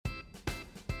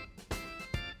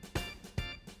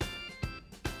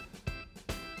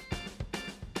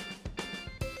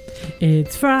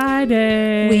It's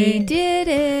Friday. We did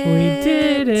it. We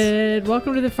did it.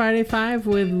 Welcome to the Friday Five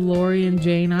with Lori and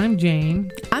Jane. I'm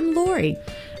Jane. I'm Lori.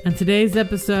 And today's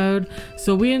episode,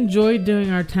 so we enjoyed doing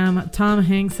our Tom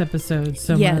Hanks episode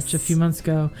so much a few months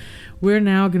ago. We're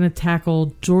now going to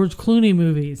tackle George Clooney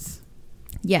movies.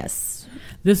 Yes.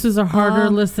 This is a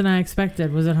harder list than I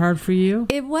expected. Was it hard for you?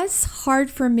 It was hard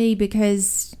for me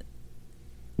because,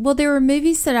 well, there were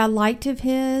movies that I liked of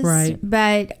his. Right.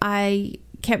 But I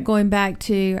kept going back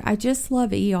to, I just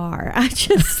love ER. I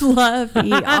just love ER.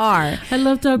 I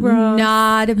love Doug Ross.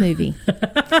 Not a movie.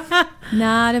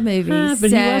 Not a movie. But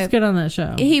he was good on that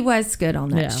show. He was good on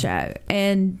that show.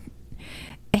 And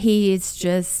he is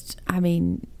just, I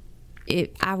mean,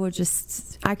 I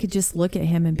could just look at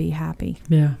him and be happy.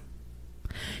 Yeah.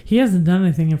 He hasn't done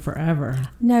anything in forever.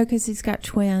 No, because he's got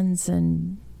twins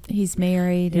and he's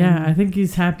married. Yeah, and I think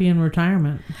he's happy in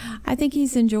retirement. I think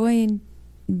he's enjoying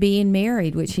being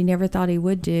married, which he never thought he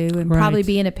would do, and probably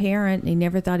being a parent, he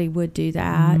never thought he would do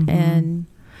that. Mm-hmm. And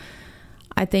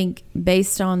I think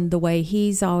based on the way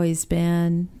he's always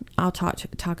been, I'll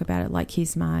talk about it like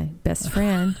he's my best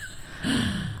friend.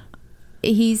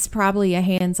 He's probably a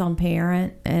hands-on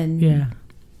parent, and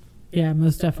yeah,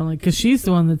 most definitely, because she's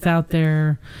the one that's out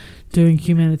there doing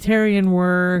humanitarian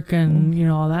work and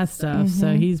all that stuff. Mm-hmm.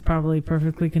 So he's probably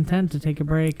perfectly content to take a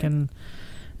break and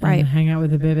hang out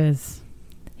with the bibbies.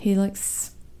 He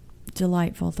looks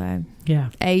delightful, though.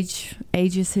 Yeah. Age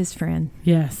is his friend.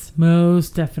 Yes,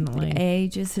 most definitely.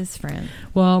 Age is his friend.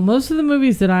 Well, most of the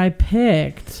movies that I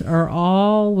picked are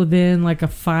all within like a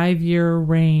 5-year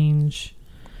range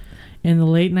in the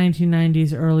late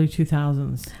 1990s, early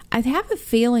 2000s. I have a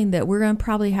feeling that we're going to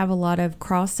probably have a lot of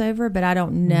crossover, but I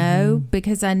don't know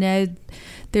because I know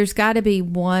there's got to be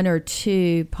one or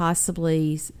two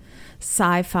possibly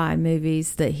sci-fi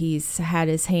movies that he's had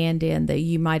his hand in that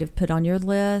you might have put on your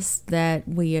list that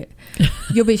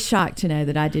you'll be shocked to know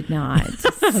that I did not.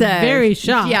 So, very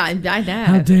shocked. Yeah, I know.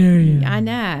 How dare you? I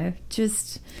know.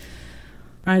 Just.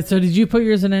 All right, so did you put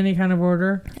yours in any kind of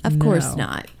order? Of course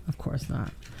not. Of course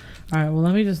not. All right, well,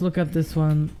 let me just look up this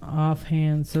one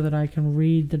offhand so that I can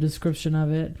read the description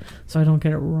of it so I don't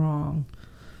get it wrong.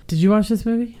 Did you watch this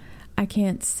movie? I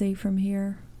can't see from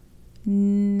here.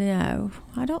 No,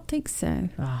 I don't think so.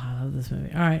 Oh, I love this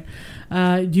movie. All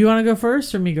right. Do you want to go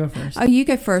first or me go first? Oh, you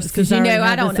go first because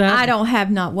I don't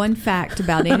have not one fact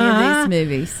about any of these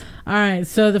movies. All right,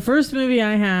 so the first movie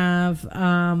I have,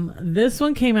 this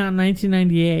one came out in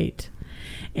 1998.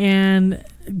 And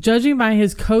judging by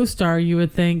his co-star, you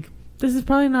would think this is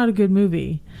probably not a good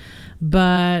movie.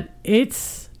 But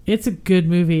it's a good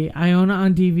movie. I own it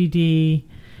on DVD.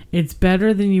 It's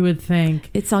better than you would think.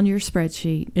 It's on your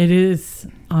spreadsheet. It is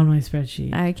on my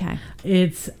spreadsheet. Okay.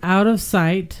 It's Out of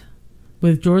Sight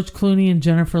with George Clooney and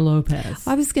Jennifer Lopez.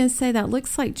 I was going to say that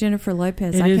looks like Jennifer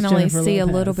Lopez. I can only see a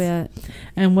little bit.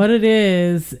 And what it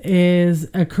is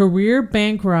a career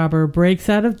bank robber breaks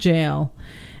out of jail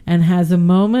and has a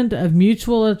moment of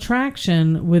mutual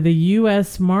attraction with a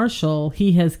U.S. Marshal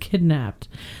he has kidnapped.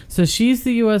 So she's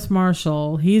the U.S.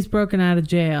 Marshal. He's broken out of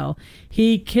jail.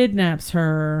 He kidnaps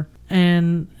her,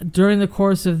 and during the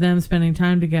course of them spending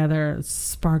time together,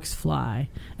 sparks fly,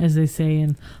 as they say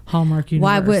in Hallmark Universe.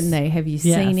 Why wouldn't they? Have you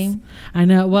seen him? I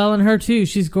know. Well, and her too.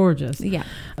 She's gorgeous. Yeah.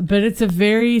 But it's a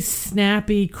very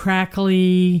snappy,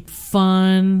 crackly,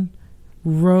 fun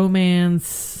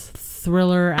romance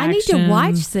thriller action. I need to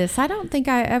watch this. I don't think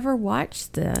I ever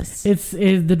watched this.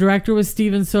 The director was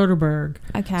Steven Soderbergh.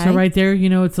 Okay. So right there,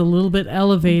 it's a little bit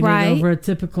elevated over a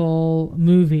typical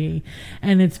movie.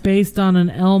 And it's based on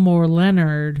an Elmore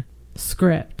Leonard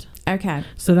script. Okay.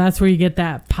 So that's where you get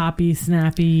that poppy,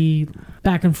 snappy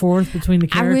back and forth between the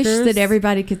characters. I wish that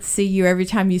everybody could see you every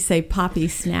time you say poppy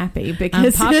snappy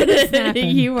because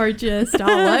you are just all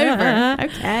over.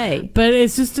 Okay. But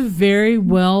it's just a very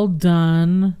well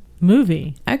done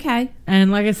movie. Okay.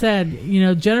 And like I said,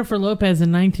 Jennifer Lopez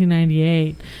in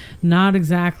 1998, not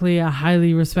exactly a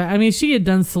highly respected. I mean, she had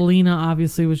done Selena,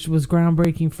 obviously, which was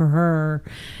groundbreaking for her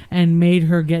and made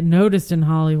her get noticed in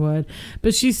Hollywood.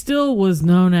 But she still was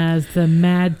known as the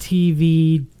Mad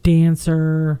TV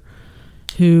dancer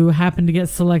who happened to get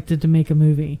selected to make a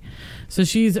movie. So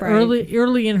she's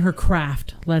early in her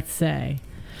craft, let's say.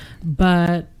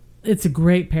 But it's a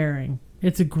great pairing.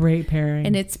 It's a great pairing.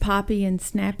 And it's poppy and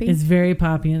snappy? It's very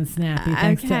poppy and snappy,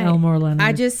 thanks to Elmore Leonard.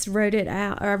 I just wrote it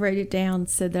out. I wrote it down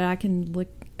so that I can look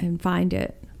and find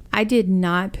it. I did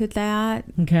not put that.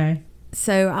 Okay.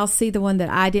 So I'll see the one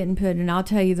that I didn't put, and I'll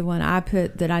tell you the one I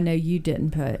put that I know you didn't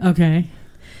put. Okay.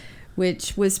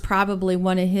 Which was probably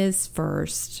one of his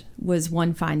first, was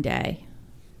One Fine Day.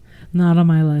 Not on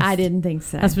my list. I didn't think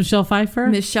so. That's Michelle Pfeiffer?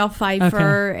 Michelle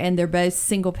Pfeiffer, and they're both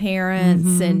single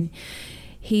parents, and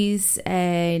he's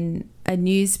a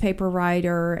newspaper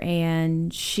writer,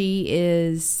 and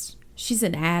she's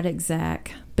an ad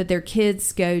exec, but their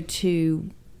kids go to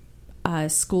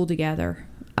school together,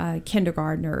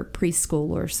 kindergarten or preschool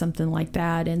or something like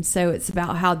that, and so it's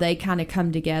about how they kind of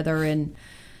come together, and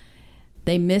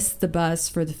they miss the bus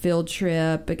for the field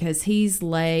trip because he's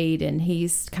late, and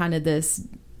he's kind of this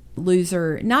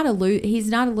loser. He's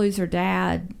not a loser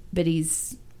dad, but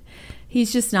he's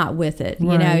just not with it.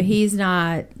 Right. You know, he's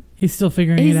not. He's still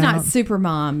figuring it out. He's not super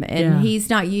mom, and he's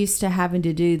not used to having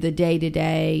to do the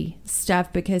day-to-day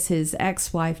stuff because his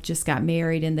ex-wife just got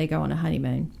married and they go on a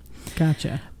honeymoon.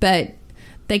 Gotcha. But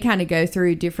they kind of go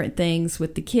through different things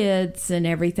with the kids and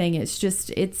everything. It's just,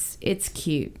 it's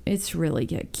cute. It's really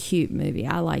a cute movie.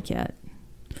 I like it.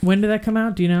 When did that come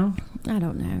out? Do you know? I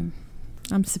don't know.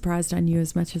 I'm surprised I knew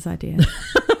as much as I did.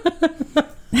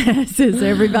 As is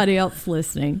everybody else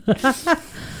listening.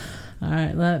 All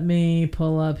right, let me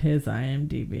pull up his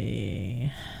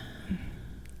IMDb.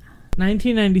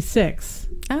 1996.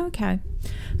 Oh, okay.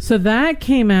 So that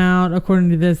came out, according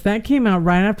to this, that came out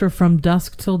right after From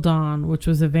Dusk Till Dawn, which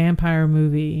was a vampire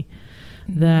movie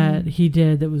that he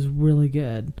did that was really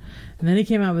good. And then he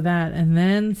came out with that. And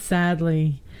then,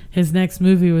 sadly, his next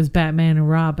movie was Batman and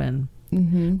Robin,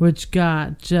 which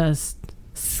got just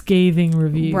scathing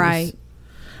reviews. Right.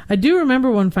 I do remember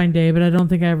One Fine Day, but I don't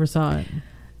think I ever saw it.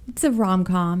 It's a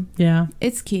rom-com. Yeah.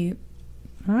 It's cute.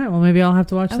 All right, well, maybe I'll have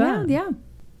to watch that. Well, yeah.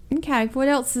 Okay, what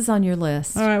else is on your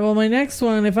list? All right, well, my next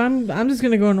one, if I'm just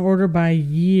going to go in order by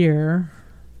year.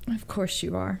 Of course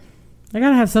you are. I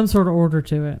got to have some sort of order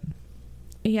to it.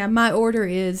 Yeah, my order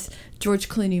is George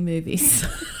Clooney movies.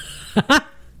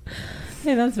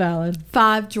 Hey, that's valid.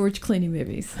 5 George Clooney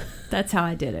movies. That's how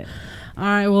I did it. All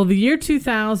right, well, the year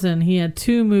 2000, he had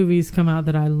 2 movies come out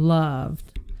that I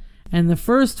loved. And the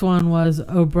first one was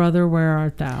Oh Brother, Where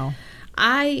Art Thou?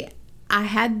 I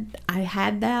had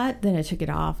that, then I took it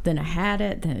off, then I had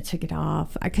it, then I took it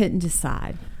off. I couldn't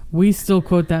decide. We still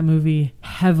quote that movie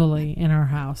heavily in our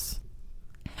house.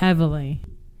 Heavily.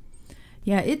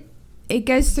 Yeah, it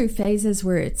goes through phases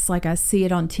where it's like I see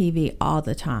it on TV all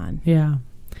the time. Yeah.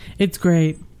 It's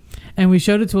great. And we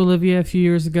showed it to Olivia a few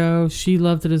years ago. She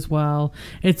loved it as well.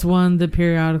 It's one that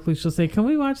periodically she'll say, "Can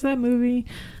we watch that movie?"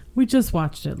 We just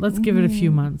watched it. Let's give it a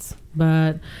few months.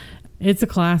 But it's a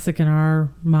classic in our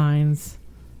minds.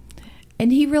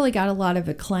 And he really got a lot of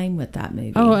acclaim with that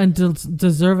movie. Oh, and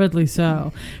deservedly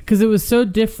so. Because it was so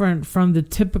different from the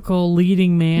typical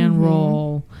leading man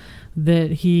role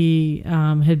that he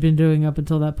had been doing up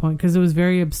until that point. Because it was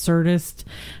very absurdist,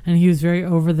 and he was very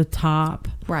over the top.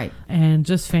 Right. And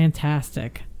just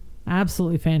fantastic.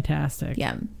 Absolutely fantastic.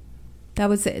 Yeah. That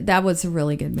was a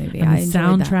really good movie. And I the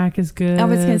enjoyed soundtrack is good. I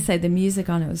was going to say the music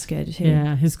on it was good too.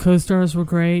 Yeah, his co-stars were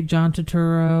great. John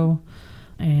Turturro,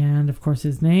 and of course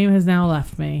his name has now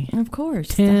left me. Of course,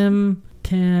 Tim.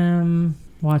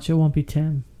 Watch, it won't be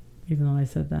Tim, even though I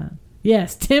said that.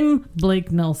 Yes, Tim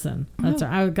Blake Nelson. That's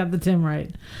right. I got the Tim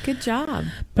right. Good job.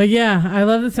 But yeah, I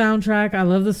love the soundtrack. I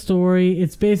love the story.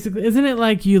 It's basically, isn't it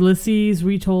like Ulysses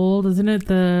retold? Isn't it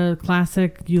the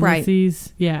classic Ulysses?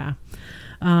 Right. Yeah.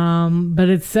 But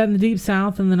it's set in the Deep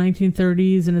South in the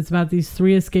 1930s, and it's about these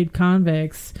 3 escaped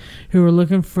convicts who are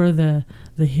looking for the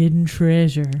hidden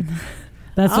treasure.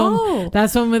 That's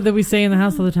one that we say in the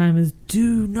house all the time is,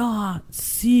 "Do not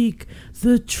seek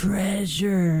the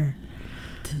treasure."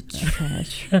 The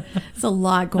treasure. There's a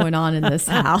lot going on in this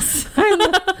house.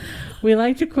 We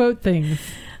like to quote things.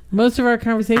 Most of our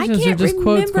conversations are just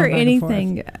quotes. I can't remember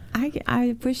anything.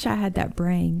 I wish I had that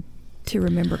brain to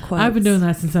remember quotes. I've been doing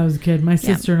that since I was a kid. My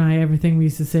sister and I, everything we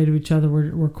used to say to each other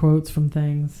were quotes from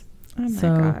things. Oh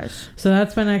my gosh. So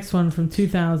that's my next one from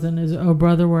 2000 is Oh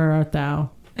Brother, Where Art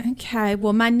Thou? Okay.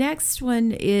 Well, my next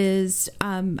one is,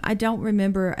 I don't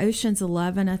remember, Ocean's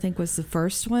 11, I think was the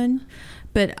first one.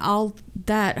 But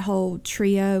that whole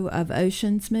trio of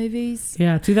Ocean's movies.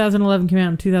 Yeah, 2011 came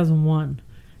out in 2001.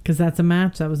 Because that's a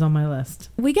match that was on my list.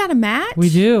 We got a match? We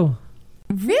do.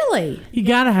 Really? You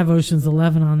got to have Ocean's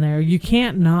 11 on there. You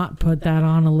can't not put that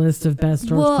on a list of best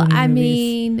George Clooney movies. Well, I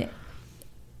mean,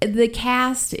 the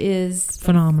cast is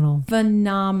phenomenal.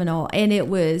 And it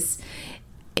was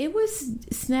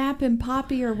Snap and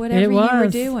Poppy or whatever you were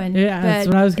doing. Yeah, that's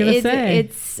what I was going to say.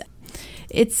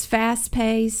 It's fast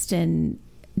paced and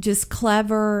just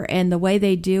clever, and the way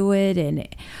they do it. And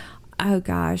oh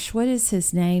gosh, what is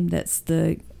his name? That's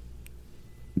the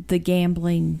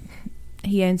gambling.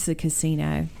 He owns the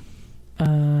casino.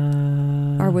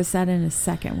 Or was that in a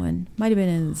second one? Might have been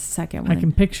in the second one. I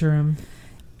can picture him.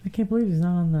 I can't believe he's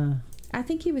not on the... I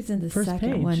think he was in the First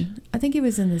second page. one. I think he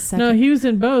was in the second. No, he was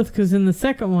in both, because in the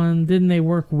second one, didn't they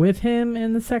work with him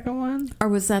in the second one? Or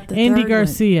was that the Andy third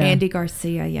Garcia. one? Andy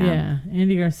Garcia, yeah. Yeah,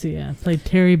 Andy Garcia played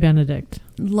Terry Benedict.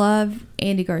 Love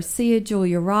Andy Garcia,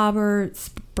 Julia Roberts,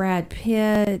 Brad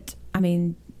Pitt. I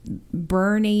mean,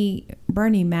 Bernie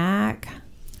Mac.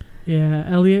 Yeah,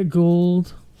 Elliot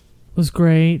Gould was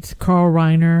great. Carl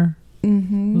Reiner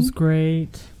Mm-hmm. was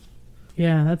great.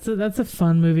 Yeah, that's a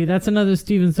fun movie. That's another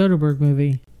Steven Soderbergh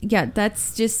movie. Yeah,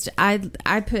 that's just I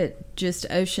put just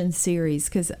Ocean series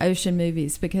Ocean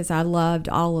movies because I loved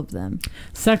all of them.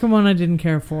 Second one I didn't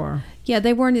care for. Yeah,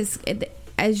 they weren't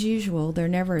as usual. They're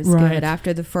never as Right. good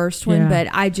after the first one, Yeah. but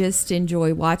I just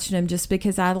enjoy watching them just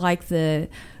because I like the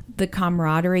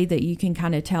camaraderie that you can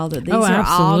kind of tell that these are all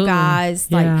absolutely. guys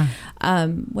Yeah. like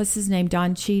what's his name,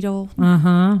 Don Cheadle.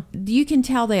 Uh-huh. You can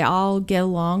tell they all get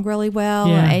along really well,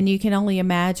 Yeah. and you can only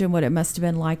imagine what it must have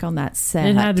been like on that set.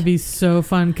 It had to be so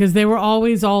fun because they were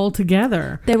always all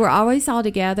together. They were always all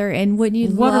together, and wouldn't you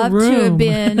What a love to have room.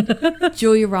 been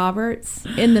Julia Roberts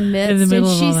in the midst? middle And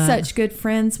of all she's that. such good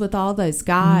friends with all those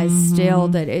guys still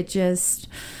that it just.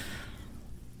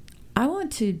 I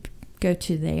want to go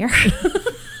to there.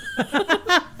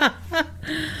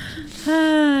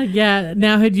 Yeah.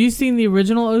 Now, had you seen the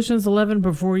original Ocean's 11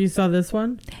 before you saw this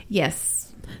one?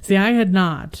 Yes. See, I had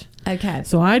not. Okay.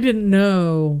 So I didn't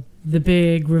know the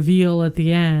big reveal at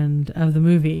the end of the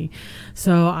movie.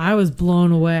 So I was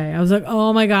blown away. I was like,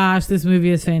 oh my gosh, this movie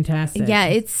is fantastic. Yeah,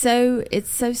 it's so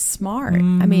smart. I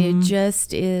mean, it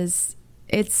just is.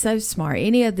 It's so smart.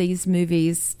 Any of these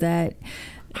movies that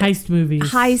Heist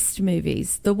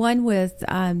movies. The one with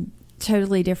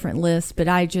totally different list, but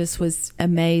I just was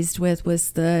amazed with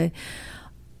was the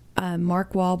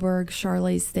Mark Wahlberg,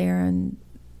 Charlize Theron.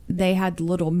 They had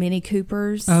little Mini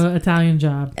Coopers. Oh, Italian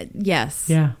Job. Yes.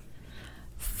 Yeah.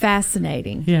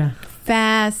 Fascinating. Yeah.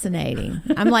 Fascinating.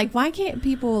 I'm like, why can't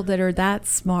people that are that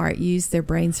smart use their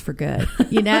brains for good?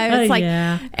 You know, it's like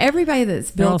Yeah. everybody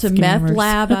that's They're all built a meth scammers.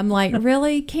 lab. I'm like,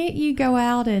 really? Can't you go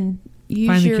out and use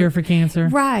Find your the cure for cancer.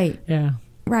 right? Yeah.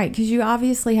 Right, because you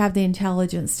obviously have the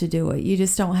intelligence to do it. You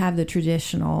just don't have the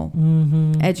traditional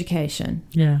education.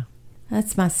 Yeah.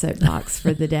 That's my soapbox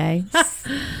for the day.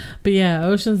 But yeah,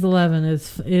 Ocean's 11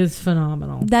 is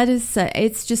phenomenal. That is,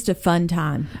 it's just a fun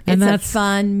time. And It's a that's-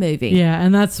 fun movie. Yeah,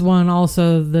 and that's one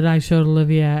also that I showed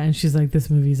Olivia, and she's like, this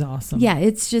movie's awesome. Yeah,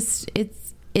 it's just,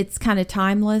 it's kind of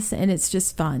timeless and it's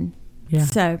just fun. Yeah.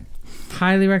 So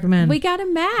Highly recommend. we got a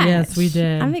match. Yes, we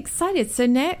did. I'm excited. So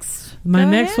next. My go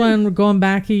next ahead. one, we're going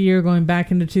back a year, going back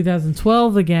into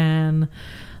 2012 again,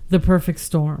 The Perfect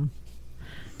Storm.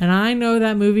 And I know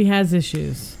that movie has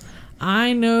issues.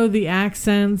 I know the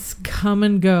accents come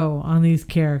and go on these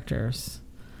characters.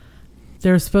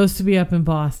 They're supposed to be up in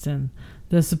Boston.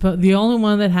 The only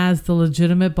one that has the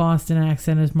legitimate Boston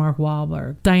accent is Mark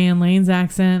Wahlberg. Diane Lane's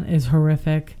accent is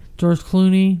horrific. George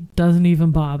Clooney doesn't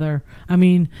even bother. I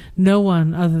mean, no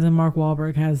one other than Mark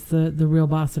Wahlberg has the real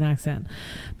Boston accent.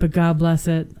 But God bless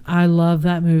it. I love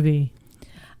that movie.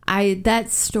 That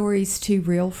story's too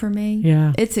real for me.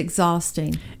 Yeah. It's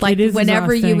exhausting. Like is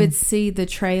whenever you exhausting. would see the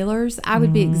trailers, I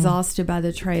would be exhausted by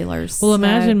the trailers. Well, So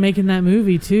imagine making that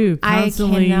movie too. I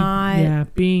Constantly, cannot- yeah,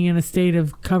 being in a state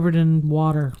of covered in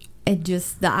water. it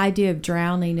just the idea of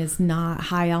drowning is not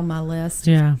high on my list.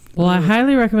 Yeah. Well, I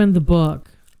highly recommend the book.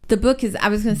 The book is. I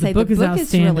was going to say the book is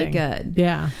outstanding. really good,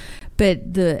 Yeah. but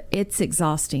it's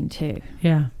exhausting too.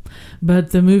 Yeah.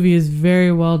 But the movie is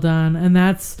very well done. And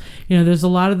that's, there's a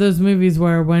lot of those movies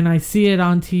where when I see it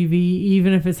on TV,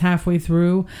 even if it's halfway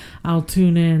through, I'll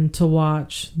tune in to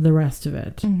watch the rest of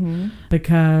it. Mm-hmm.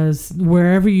 Because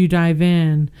wherever you dive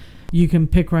in, you can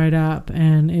pick right up,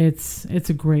 and it's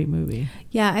a great movie.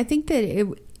 Yeah, I think that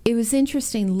it was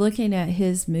interesting looking at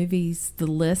his movies, the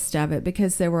list of it,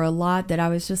 because there were a lot that I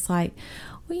was just like,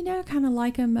 well, kind of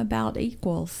like them about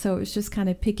equal. So it was just kind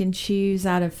of pick and choose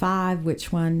out of 5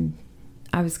 which one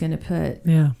I was going to put.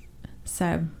 Yeah.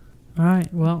 So All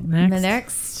right. Well,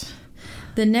 next.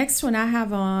 the next one I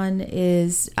have on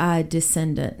is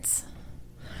Descendants.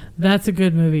 That's a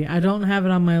good movie. I don't have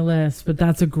it on my list, but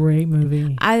that's a great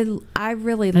movie. I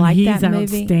really And like he's that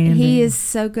movie. outstanding. He is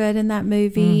so good in that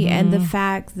movie, and the Mm-hmm.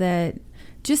 fact that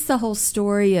just the whole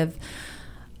story of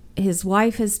his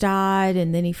wife has died,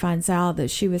 and then he finds out that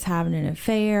she was having an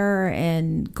affair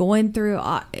and going through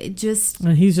it just.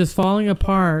 And he's just falling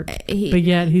apart, but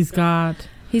yet he's got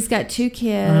 2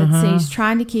 kids, and he's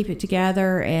trying to keep it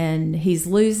together, and he's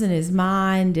losing his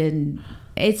mind, and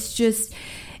it's just.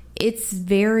 it's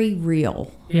very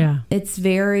real. Yeah. It's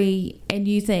very, and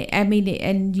you think, I mean,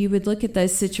 and you would look at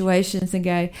those situations and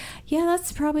go, yeah,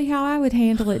 that's probably how I would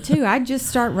handle it too. I'd just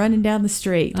start running down the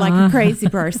street like a crazy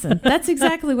person. That's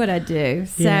exactly what I do.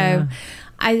 So Yeah.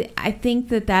 I think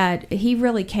that he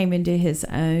really came into his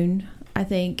own, I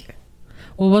think.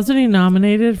 Well, wasn't he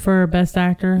nominated for Best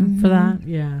Actor for that?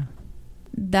 Yeah.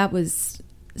 That was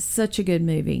such a good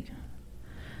movie.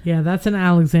 Yeah, that's an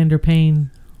Alexander Payne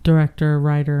director,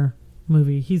 writer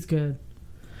movie. He's good.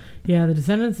 Yeah, The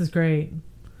Descendants is great.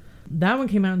 That one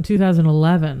came out in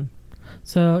 2011.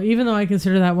 So even though I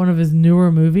consider that one of his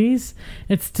newer movies,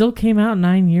 it still came out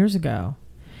 9 years ago.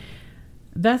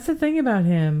 That's the thing about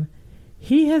him.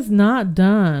 He has not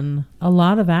done a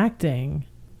lot of acting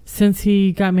since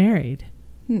he got married.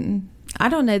 I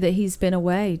don't know that he's been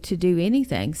away to do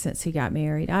anything since he got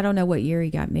married. I don't know what year he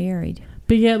got married.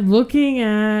 But yet, looking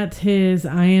at his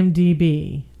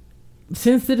IMDb,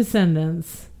 since The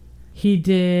Descendants, he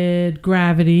did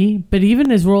Gravity, but even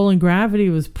his role in Gravity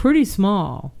was pretty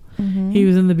small. He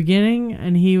was in the beginning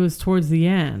and he was towards the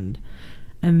end.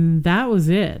 And that was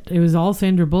it. It was all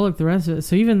Sandra Bullock, the rest of it.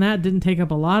 So even that didn't take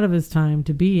up a lot of his time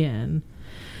to be in.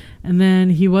 And then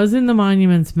he was in The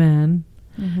Monuments Men,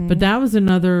 but that was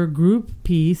another group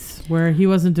piece where he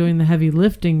wasn't doing the heavy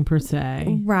lifting per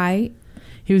se. Right.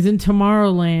 He was in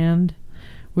Tomorrowland,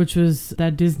 which was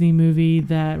that Disney movie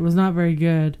that was not very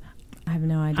good. I have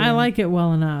no idea. I like it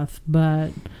well enough, but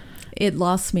it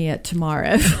lost me at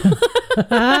Tomorrow.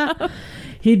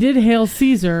 he did Hail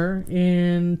Caesar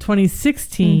in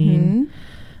 2016.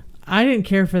 I didn't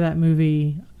care for that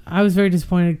movie. I was very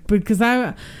disappointed because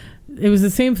it was the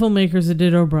same filmmakers that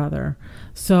did Oh Brother.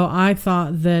 So I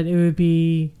thought that it would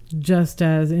be just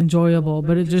as enjoyable,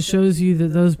 but it just shows you that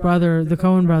the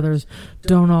Coen brothers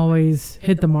don't always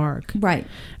hit the mark. Right.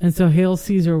 And so Hail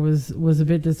Caesar was a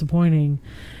bit disappointing.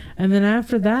 And then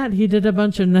after that, he did a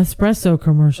bunch of Nespresso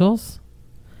commercials.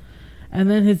 And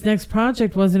then his next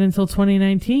project wasn't until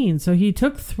 2019. So he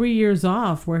took 3 years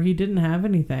off where he didn't have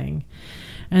anything.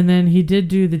 And then he did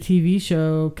do the TV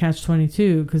show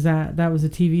Catch-22 because that was a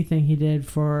TV thing he did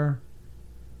for,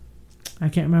 I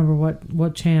can't remember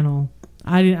what channel.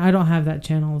 I don't have that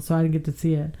channel, so I didn't get to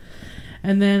see it.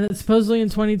 And then supposedly in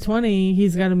 2020,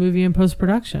 he's got a movie in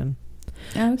post-production.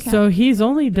 Okay. So he's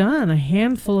only done a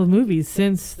handful of movies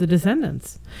since The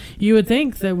Descendants. You would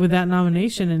think that with that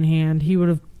nomination in hand, he would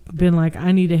have been like,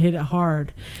 I need to hit it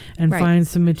hard and find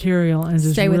some material and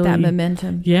just stay with that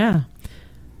momentum. Yeah.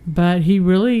 But he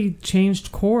really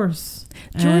changed course.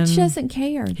 George doesn't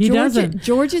care. He doesn't.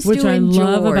 George is which doing I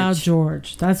love George. about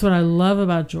George. That's what I love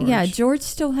about George. Yeah, George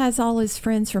still has all his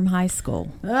friends from high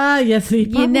school. Yes, he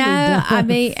probably does. I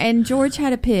mean, and George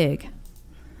had a pig.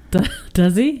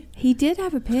 Does he? He did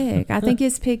have a pig. I think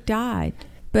his pig died,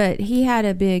 but he had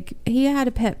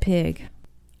a pet pig.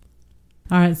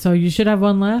 All right, so you should have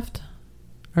one left.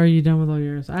 Or are you done with all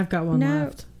yours? I've got one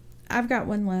left. I've got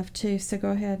one left too, so go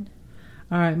ahead.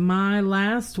 All right, my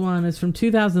last one is from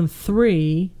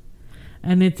 2003,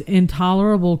 and it's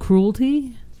Intolerable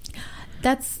Cruelty.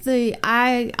 That's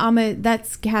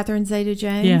that's Catherine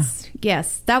Zeta-Jones. Yeah.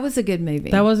 Yes, that was a good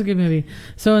movie. That was a good movie.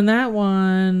 So in that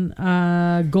one,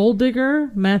 gold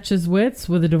digger matches wits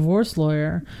with a divorce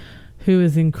lawyer who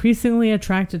is increasingly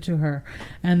attracted to her.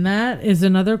 And that is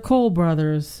another Coen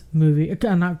Brothers movie.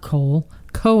 Not Coen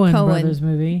Brothers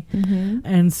movie.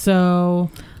 And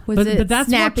so... Was it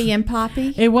Snappy and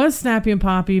Poppy? It was Snappy and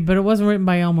Poppy, but it wasn't written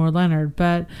by Elmore Leonard.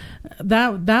 But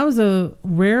that was a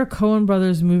rare Coen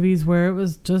Brothers movies where it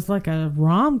was just like a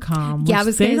rom-com, which I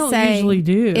was they don't usually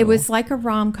do. It was like a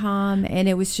rom-com, and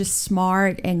it was just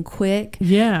smart and quick.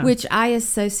 Yeah. Which I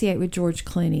associate with George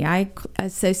Clooney. I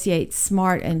associate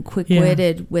smart and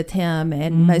quick-witted with him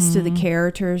and most of the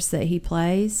characters that he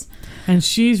plays. And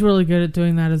she's really good at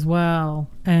doing that as well.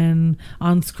 And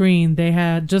on screen, they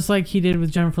had, just like he did with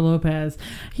Jennifer Lopez,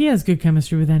 he has good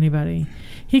chemistry with anybody.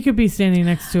 He could be standing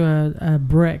next to a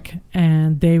brick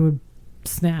and they would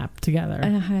snap together.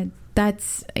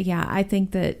 I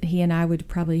think that he and I would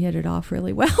probably hit it off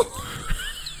really well.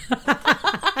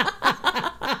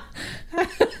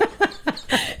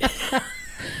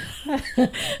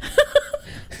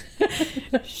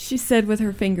 She said with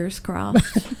her fingers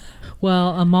crossed.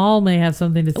 Well, Amal may have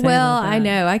something to say about that. I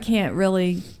know. I can't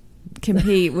really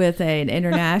compete with an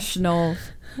international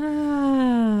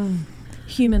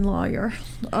human lawyer.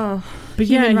 Oh, but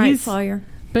human rights lawyer.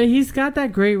 But he's got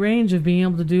that great range of being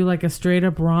able to do like a straight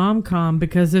up rom-com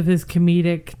because of his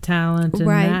comedic talent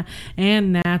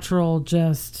and natural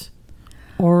just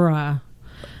aura.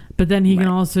 But then he can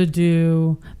also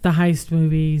do the heist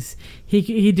movies.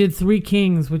 He did Three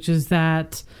Kings, which is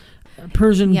that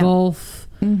Persian Gulf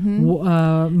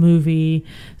movie.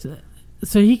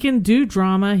 So he can do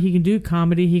drama, he can do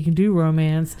comedy, he can do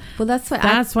romance. Well, that's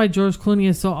why George Clooney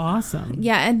is so awesome.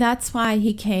 Yeah, and that's why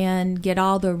he can get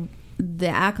all the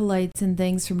accolades and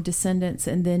things from Descendants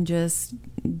and then just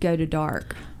go to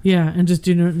dark. Yeah, and just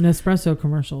do Nespresso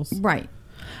commercials. Right.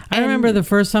 I remember the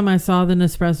first time I saw the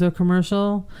Nespresso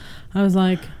commercial, I was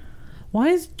like, why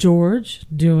is George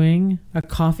doing a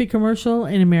coffee commercial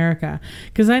in America?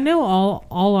 Because I know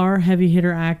all our heavy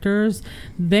hitter actors,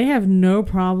 they have no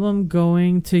problem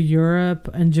going to Europe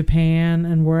and Japan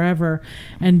and wherever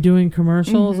and doing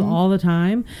commercials all the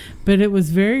time. But it was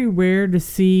very rare to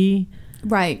see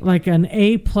like an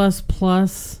A++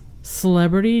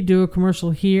 celebrity do a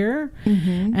commercial here.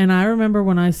 And I remember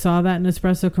when I saw that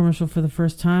Nespresso commercial for the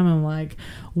first time, I'm like,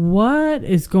 what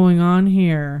is going on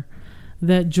here?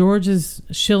 That George is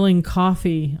shilling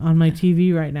coffee on my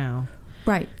TV right now.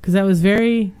 Right. Because that was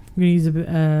very, I'm going to use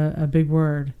a big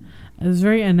word. It was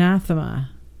very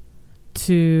anathema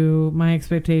to my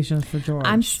expectations for George.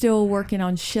 I'm still working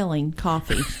on shilling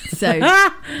coffee. So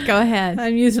go ahead.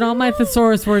 I'm using all my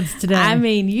thesaurus words today. I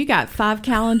mean, you got 5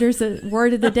 calendars,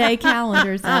 word of the day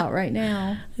calendars out right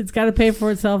now. It's got to pay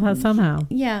for itself somehow.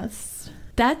 Yes.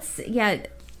 That's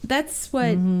what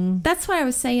I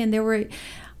was saying. There were...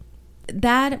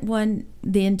 That one,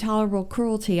 The Intolerable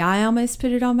Cruelty, I almost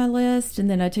put it on my list, and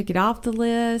then I took it off the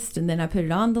list, and then I put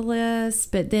it on the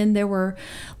list. But then there were,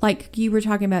 like you were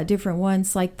talking about, different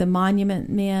ones, like The Monument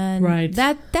Men. Right.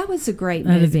 That was a great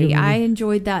movie. I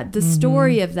enjoyed that. The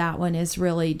story of that one is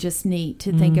really just neat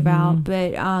to think about.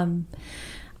 But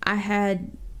I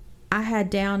had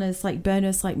down as like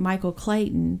bonus, like Michael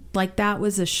Clayton. Like that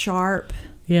was a sharp,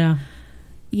 kind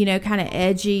of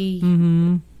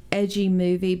edgy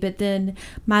movie. But then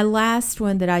my last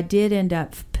one that I did end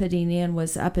up putting in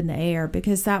was Up in the Air,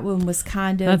 because that one was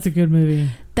that's a good movie.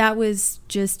 That was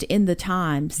just in the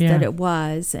times that it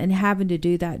was, and having to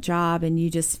do that job, and you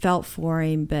just felt for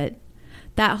him. But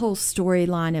that whole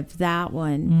storyline of that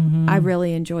one, I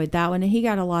really enjoyed that one, and he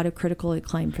got a lot of critical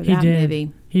acclaim for that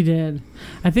movie. He did.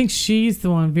 I think she's the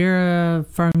one, Vera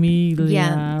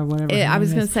Farmiga, whatever. I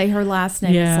was going to say her last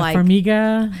name is like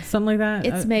Farmiga, something like that.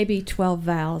 It's maybe 12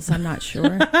 vowels. I'm not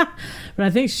sure. But I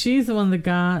think she's the one that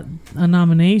got a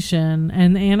nomination.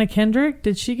 And Anna Kendrick,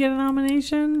 did she get a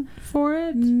nomination for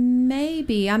it?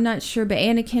 Maybe. I'm not sure. But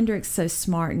Anna Kendrick's so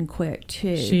smart and quick,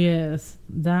 too. She is.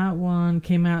 That one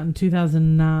came out in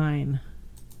 2009.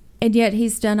 And yet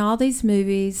he's done all these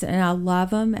movies, and I love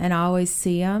them, and I always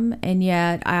see him, and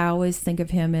yet I always think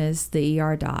of him as the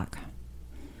ER doc.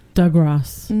 Doug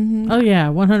Ross. Oh, yeah,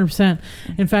 100%.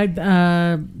 In fact,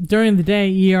 during the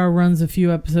day, ER runs a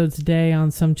few episodes a day on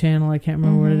some channel. I can't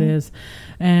remember what it is.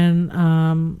 And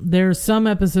there are some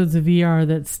episodes of ER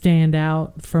that stand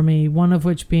out for me, one of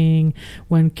which being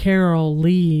when Carol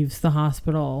leaves the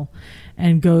hospital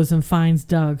and goes and finds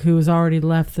Doug, who has already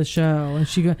left the show,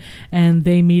 and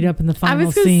they meet up in the final scene. I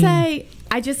was going to say,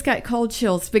 I just got cold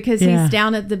chills because he's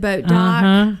down at the boat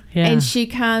dock, and she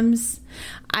comes.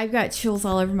 I've got chills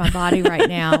all over my body right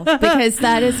now because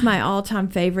that is my all-time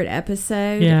favorite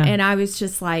episode, and I was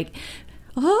just like,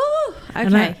 oh,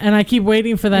 okay. And I keep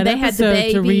waiting for that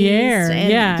episode to re-air,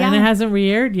 and it hasn't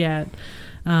re-aired yet.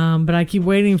 But I keep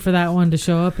waiting for that one to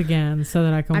show up again so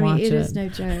that I can watch it. It is no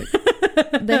joke.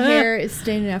 The hair is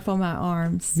standing up on my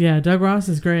arms. Yeah, Doug Ross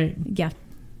is great. Yeah,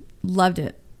 loved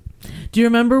it. Do you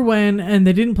remember when, and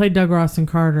they didn't play Doug Ross and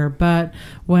Carter, but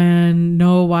when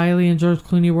Noah Wyle and George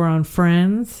Clooney were on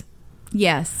Friends?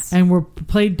 Yes. And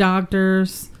played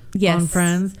doctors on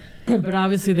Friends. But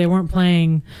obviously they weren't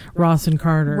playing Ross and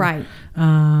Carter. Right.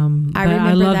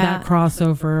 I love that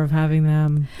crossover of having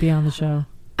them be on the show.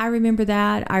 I remember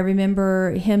that. I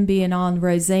remember him being on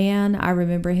Roseanne. I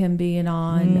remember him being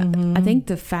on, I think,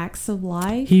 The Facts of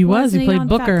Life. He was. He played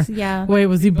Booker. Yeah. Wait,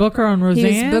 was he Booker on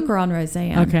Roseanne? He was Booker on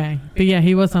Roseanne. Okay. But yeah,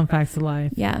 he was on Facts of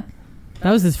Life. Yeah. That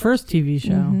was his first TV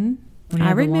show. I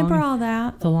remember all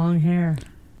that. The long hair.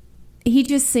 He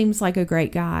just seems like a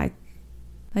great guy.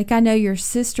 Like, I know your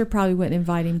sister probably wouldn't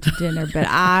invite him to dinner, but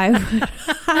I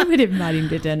would invite him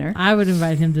to dinner. I would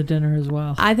invite him to dinner as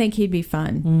well. I think he'd be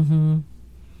fun.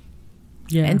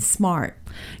 Yeah. And smart.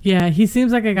 Yeah, he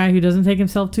seems like a guy who doesn't take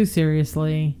himself too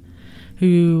seriously,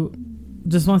 who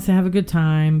just wants to have a good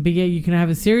time, but yet you can have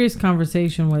a serious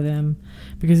conversation with him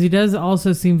because he does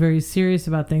also seem very serious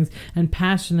about things and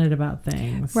passionate about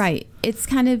things. Right. It's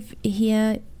kind of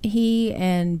he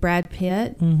and Brad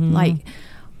Pitt, like,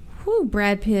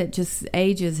 Brad Pitt just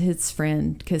ages his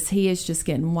friend because he is just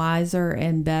getting wiser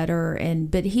and better,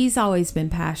 but he's always been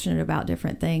passionate about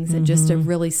different things and just a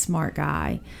really smart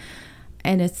guy.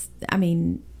 And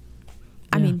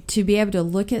I mean, to be able to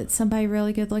look at somebody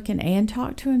really good looking and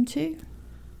talk to him too.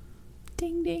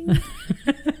 Ding, ding.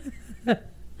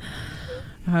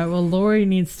 All right, well, Lori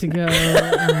needs to go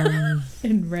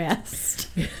and rest.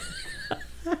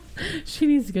 She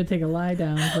needs to go take a lie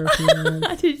down for a few minutes.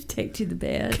 I did take to the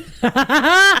bed. All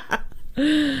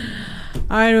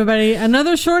right, everybody.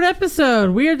 Another short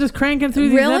episode. We are just cranking through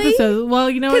these episodes. Well,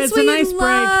 you know what? It's a nice break. We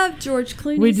love George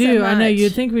Clooney. We do. So much. I know.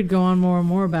 You'd think we'd go on more and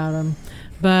more about him.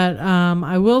 But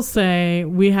I will say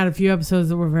we had a few episodes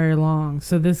that were very long.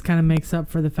 So this kind of makes up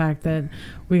for the fact that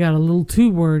we got a little too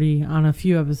wordy on a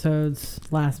few episodes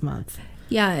last month.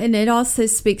 Yeah, and it also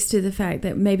speaks to the fact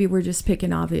that maybe we're just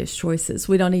picking obvious choices.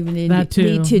 We don't even need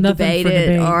to debate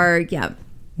it. Or, yeah.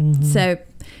 Mm-hmm. So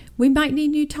we might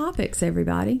need new topics,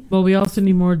 everybody. Well, we also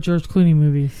need more George Clooney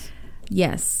movies.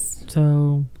 Yes.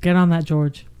 So get on that,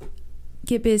 George.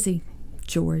 Get busy,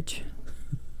 George.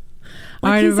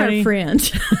 All right, he's everybody. Our friend.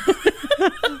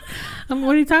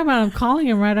 What are you talking about? I'm calling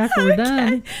him right after we're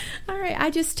done. All right. I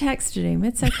just texted him.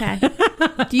 It's okay.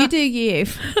 You do you.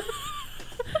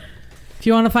 If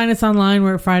you want to find us online,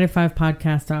 we're at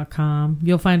Friday5podcast.com.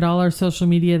 You'll find all our social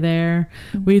media there.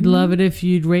 Mm-hmm. We'd love it if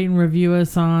you'd rate and review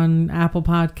us on Apple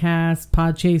Podcasts,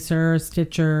 Podchaser,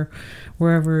 Stitcher,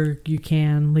 wherever you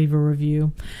can. Leave a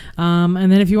review. And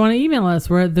then if you want to email us,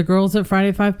 we're at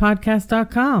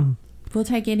thegirls@Friday5podcast.com. We'll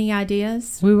take any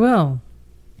ideas. We will.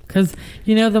 Because,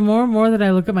 you know, the more and more that I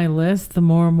look at my list, the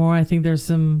more and more I think there's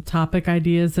some topic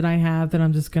ideas that I have that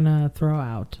I'm just going to throw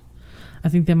out. I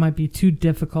think they might be too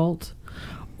difficult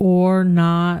or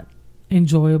not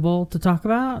enjoyable to talk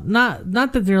about. Not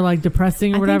that they're like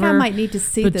depressing or whatever. I think I might need to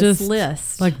see this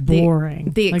list. Like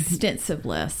boring. The extensive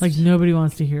list. Like nobody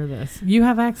wants to hear this. You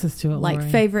have access to it, like Lori.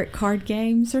 Favorite card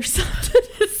games or something.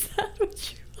 Is that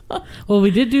what you want? Well, we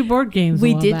did do board games.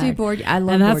 We did do board. I love board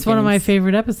games. And that's one of my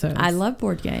favorite episodes. I love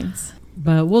board games.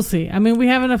 But we'll see. I mean, we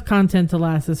have enough content to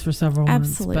last us for several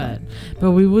Absolutely. months.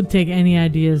 But we would take any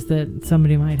ideas that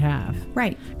somebody might have.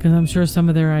 Right. Because I'm sure some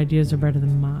of their ideas are better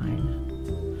than mine.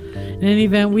 In any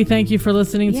event, we thank you for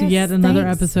listening to yet another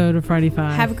episode of Friday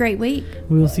 5. Have a great week.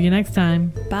 We will see you next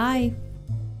time. Bye.